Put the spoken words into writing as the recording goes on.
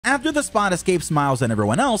After the spot escapes Miles and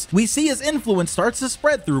everyone else, we see his influence starts to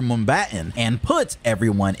spread through Mumbattan and puts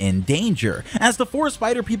everyone in danger, as the 4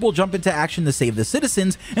 spider people jump into action to save the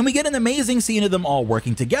citizens, and we get an amazing scene of them all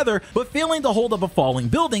working together, but failing to hold up a falling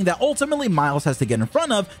building that ultimately Miles has to get in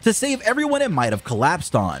front of to save everyone it might have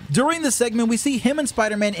collapsed on. During this segment, we see him and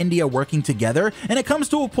Spider-Man India working together, and it comes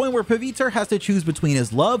to a point where Pavitr has to choose between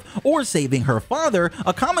his love or saving her father,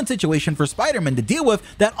 a common situation for Spider-Man to deal with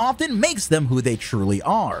that often makes them who they truly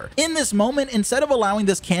are. In this moment, instead of allowing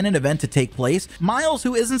this canon event to take place, Miles,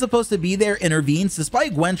 who isn't supposed to be there, intervenes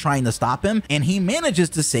despite Gwen trying to stop him, and he manages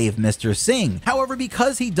to save Mr. Singh. However,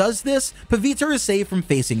 because he does this, Pavitr is saved from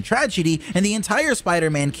facing tragedy, and the entire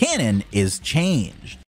Spider-Man canon is changed.